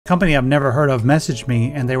company I've never heard of messaged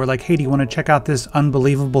me and they were like, hey, do you want to check out this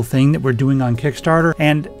unbelievable thing that we're doing on Kickstarter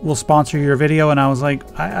and we'll sponsor your video? And I was like,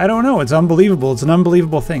 I don't know. It's unbelievable. It's an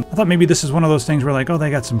unbelievable thing. I thought maybe this is one of those things where like, oh,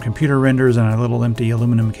 they got some computer renders and a little empty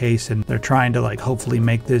aluminum case and they're trying to like hopefully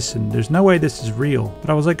make this and there's no way this is real. But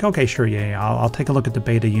I was like, okay, sure, yeah, I'll take a look at the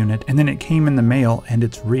beta unit. And then it came in the mail and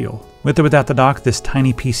it's real. With or without the dock, this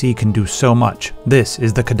tiny PC can do so much. This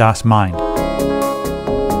is the Khadas Mind.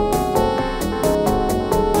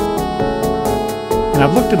 And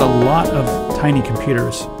I've looked at a lot of tiny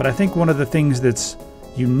computers, but I think one of the things that's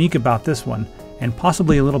unique about this one, and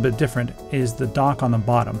possibly a little bit different, is the dock on the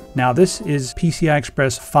bottom. Now this is PCI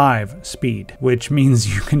Express 5 speed, which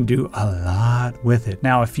means you can do a lot with it.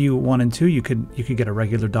 Now if you wanted to, you could get a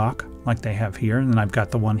regular dock like they have here, and then I've got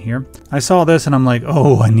the one here. I saw this and I'm like,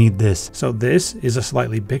 oh, I need this. So this is a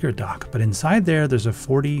slightly bigger dock, but inside there's a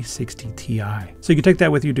 4060 Ti. So you can take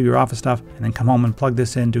that with you, do your office stuff, and then come home and plug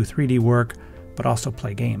this in, do 3D work, but also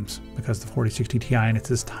play games, because the 4060 Ti, and it's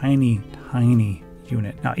this tiny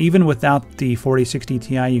unit. Now, even without the 4060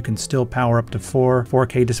 Ti, you can still power up to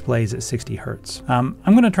 4K displays at 60 Hertz. I'm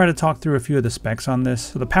going to try to talk through a few of the specs on this.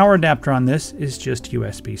 So the power adapter on this is just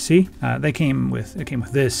USB-C. It came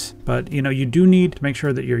with this, but you do need to make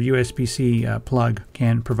sure that your USB-C plug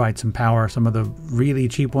can provide some power. Some of the really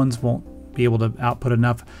cheap ones won't be able to output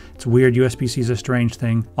enough. It's weird. USB-C is a strange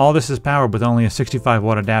thing. All this is powered with only a 65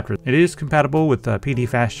 watt adapter. It is compatible with PD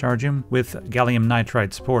fast charging with gallium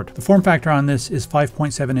nitride support. The form factor on this is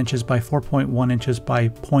 5.7 inches by 4.1 inches by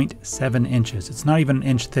 0.7 inches. It's not even an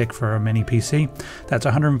inch thick for a mini PC. That's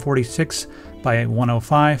 146 by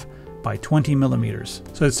 105 by 20 millimeters.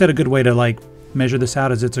 So instead, a good way to like measure this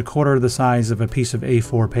out is it's a quarter the size of a piece of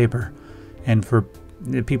A4 paper. And for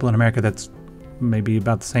the people in America, that's maybe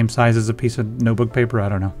about the same size as a piece of notebook paper, I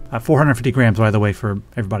don't know. 450 grams, by the way, for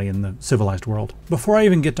everybody in the civilized world. Before I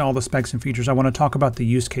even get to all the specs and features, I want to talk about the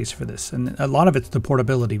use case for this. And a lot of it's the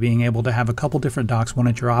portability, being able to have a couple different docks, one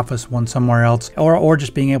at your office, one somewhere else, or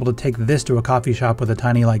just being able to take this to a coffee shop with a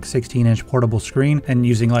tiny like 16-inch portable screen and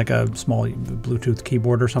using like a small Bluetooth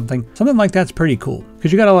keyboard or something. Something like that's pretty cool,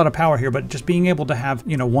 because you got a lot of power here, but just being able to have,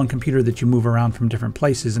 one computer that you move around from different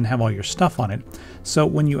places and have all your stuff on it. So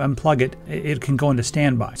when you unplug it, it can go into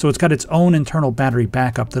standby. So it's got its own internal battery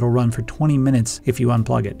backup that'll run for 20 minutes if you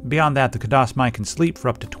unplug it. Beyond that, the Khadas Mind can sleep for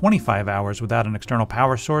up to 25 hours without an external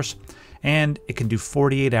power source, and it can do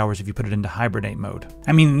 48 hours if you put it into hibernate mode.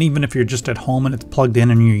 I mean, even if you're just at home and it's plugged in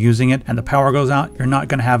and you're using it and the power goes out, you're not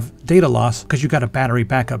going to have data loss because you've got a battery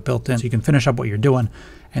backup built in, so you can finish up what you're doing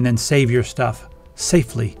and then save your stuff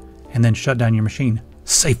safely and then shut down your machine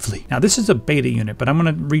safely. Now this is a beta unit, but I'm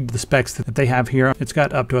going to read the specs that they have here. It's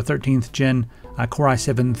got up to a 13th gen Core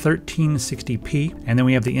i7 1360p, and then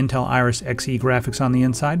we have the Intel Iris Xe graphics on the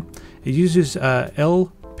inside. It uses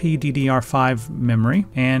LPDDR5 memory,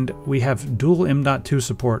 and we have dual M.2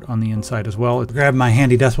 support on the inside as well. Grab my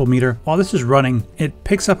handy decibel meter. While this is running, it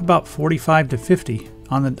picks up about 45 to 50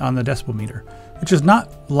 on the decibel meter, which is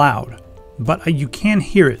not loud, but you can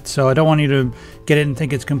hear it, so I don't want you to get it and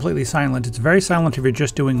think it's completely silent. It's very silent if you're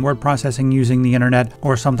just doing word processing using the internet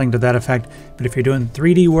or something to that effect, but if you're doing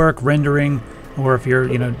 3D work, rendering, or if you're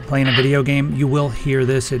playing a video game, you will hear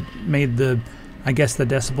this. It made the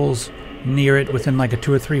decibels near it within like a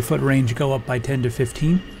 2 or 3 foot range go up by 10 to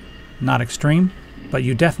 15. Not extreme, but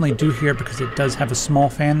you definitely do hear it because it does have a small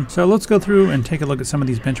fan. So let's go through and take a look at some of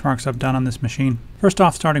these benchmarks I've done on this machine. First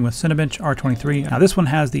off, starting with Cinebench R23. Now this one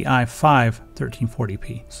has the i5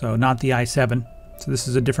 1340p, so not the i7. So this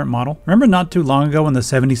is a different model. Remember not too long ago when the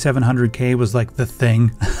 7700K was like the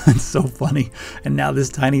thing? It's so funny. And now this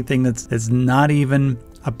tiny thing that's not even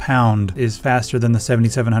a pound is faster than the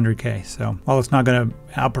 7700K. So while it's not going to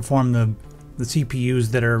outperform the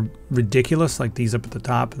CPUs that are ridiculous, like these up at the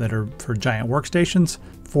top that are for giant workstations,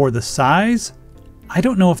 for the size, I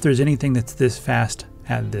don't know if there's anything that's this fast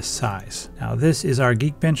at this size. Now this is our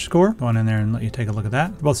Geekbench score. Go on in there and let you take a look at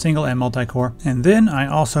that. Both single and multi-core. And then I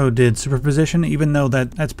also did superposition, even though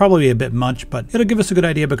that's probably a bit much, but it'll give us a good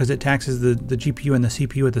idea because it taxes the GPU and the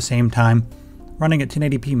CPU at the same time. Running at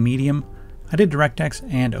 1080p medium, I did DirectX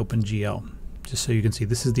and OpenGL. Just so you can see,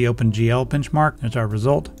 this is the OpenGL benchmark. There's our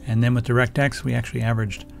result. And then with DirectX, we actually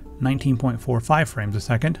averaged 19.45 frames a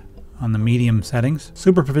second on the medium settings.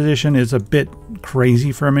 Superposition is a bit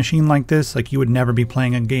crazy for a machine like this. Like you would never be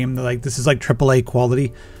playing a game that, like, this is like AAA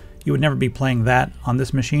quality. You would never be playing that on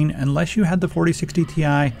this machine unless you had the 4060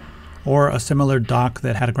 Ti or a similar dock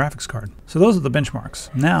that had a graphics card. So those are the benchmarks.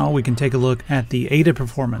 Now we can take a look at the ADA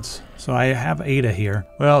performance. So I have Ada here.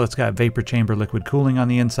 Well, it's got vapor chamber liquid cooling on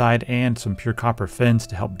the inside and some pure copper fins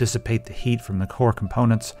to help dissipate the heat from the core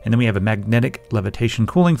components. And then we have a magnetic levitation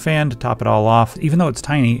cooling fan to top it all off. Even though it's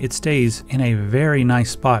tiny, it stays in a very nice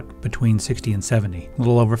spot between 60 and 70, a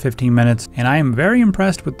little over 15 minutes. And I am very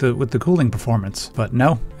impressed with the cooling performance. But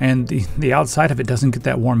no, and the outside of it doesn't get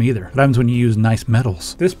that warm either. What happens when you use nice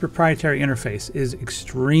metals? This proprietary interface is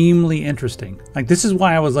extremely interesting. Like, this is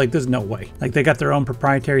why I was like, there's no way. Like, they got their own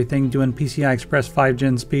proprietary thing doing PCI Express 5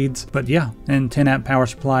 Gen speeds, but yeah, and 10 amp power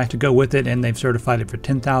supply to go with it, and they've certified it for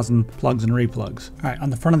 10,000 plugs and replugs. All right, on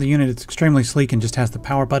the front of the unit, it's extremely sleek and just has the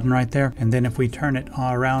power button right there. And then if we turn it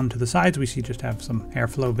around to the sides, we see just have some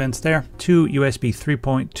airflow vents there. 2 USB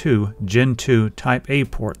 3.2 Gen 2 Type A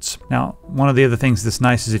ports. Now, one of the other things that's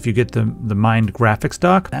nice is if you get the Mind graphics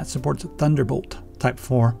dock, that supports Thunderbolt Type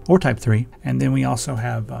 4 or Type 3. And then we also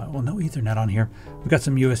have, well, no Ethernet on here. We've got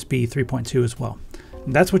some USB 3.2 as well.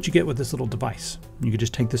 And that's what you get with this little device. You could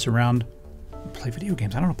just take this around and play video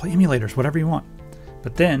games. I don't know, play emulators, whatever you want.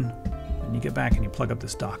 But then, when you get back and you plug up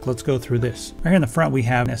this dock, let's go through this. Right here in the front, we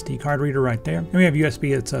have an SD card reader right there. Then we have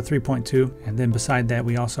USB, it's 3.2. And then beside that,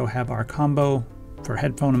 we also have our combo for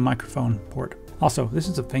headphone and microphone port. Also, this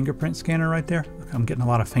is a fingerprint scanner right there. Look, I'm getting a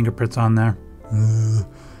lot of fingerprints on there.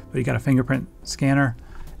 But you got a fingerprint scanner.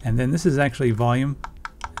 And then this is actually volume,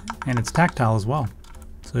 and it's tactile as well.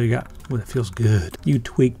 So you got, oh, that feels good. You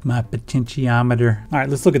tweaked my potentiometer. All right,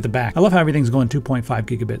 let's look at the back. I love how everything's going 2.5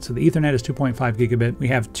 gigabit. So the Ethernet is 2.5 gigabit. We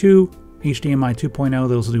have 2 HDMI 2.0.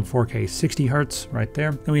 Those will do 4K 60 hertz right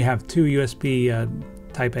there. Then we have 2 USB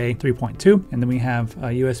Type A 3.2. And then we have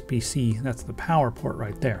USB-C. That's the power port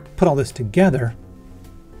right there. Put all this together.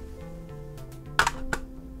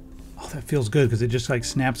 Oh, that feels good because it just like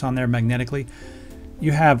snaps on there magnetically.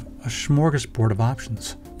 You have a smorgasbord of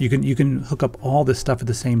options. You can hook up all this stuff at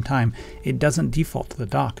the same time. It doesn't default to the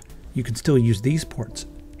dock. You can still use these ports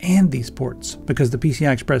and these ports because the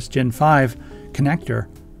PCI Express Gen 5 connector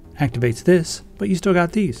activates this, but you still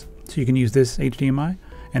got these. So you can use this HDMI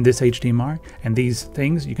and this HDMI and these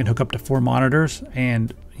things. You can hook up to 4 monitors,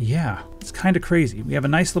 and yeah, it's kind of crazy. We have a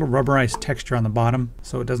nice little rubberized texture on the bottom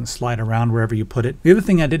so it doesn't slide around wherever you put it. The other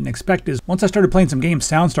thing I didn't expect is once I started playing some games,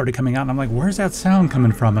 sound started coming out, and I'm like, where's that sound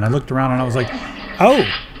coming from? And I looked around and I was like, oh,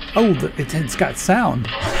 it's got sound.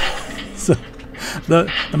 So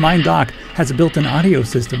the Mind dock has a built-in audio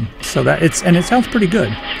system, so that it sounds pretty good.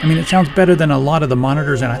 I mean, it sounds better than a lot of the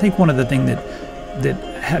monitors, and I think one of the things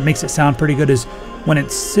that makes it sound pretty good is when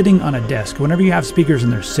it's sitting on a desk. Whenever you have speakers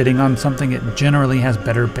and they're sitting on something, it generally has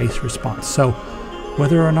better bass response. So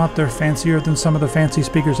whether or not they're fancier than some of the fancy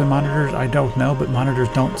speakers and monitors, I don't know, but monitors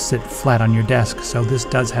don't sit flat on your desk, so this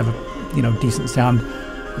does have a decent sound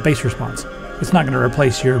bass response. It's not going to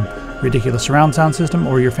replace your ridiculous surround sound system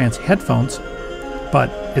or your fancy headphones,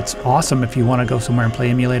 but it's awesome if you want to go somewhere and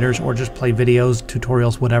play emulators or just play videos,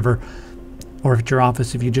 tutorials, whatever, or if at your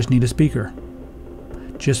office if you just need a speaker.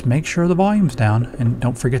 Just make sure the volume's down and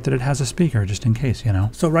don't forget that it has a speaker just in case, you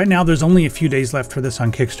know. So right now there's only a few days left for this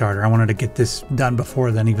on Kickstarter. I wanted to get this done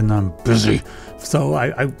before then, even though I'm busy. So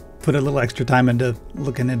I put a little extra time into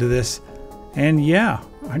looking into this, and yeah,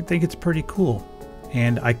 I think it's pretty cool.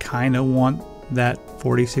 And I kind of want that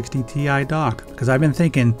 4060 Ti dock because I've been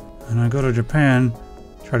thinking when I go to Japan,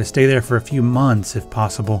 try to stay there for a few months if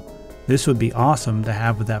possible. This would be awesome to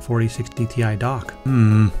have with that 4060 Ti dock.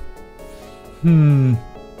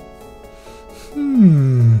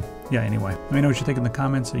 Yeah, anyway, let me know what you think in the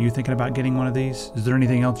comments. Are you thinking about getting one of these? Is there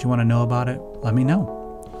anything else you want to know about it? Let me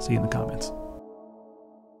know. See you in the comments.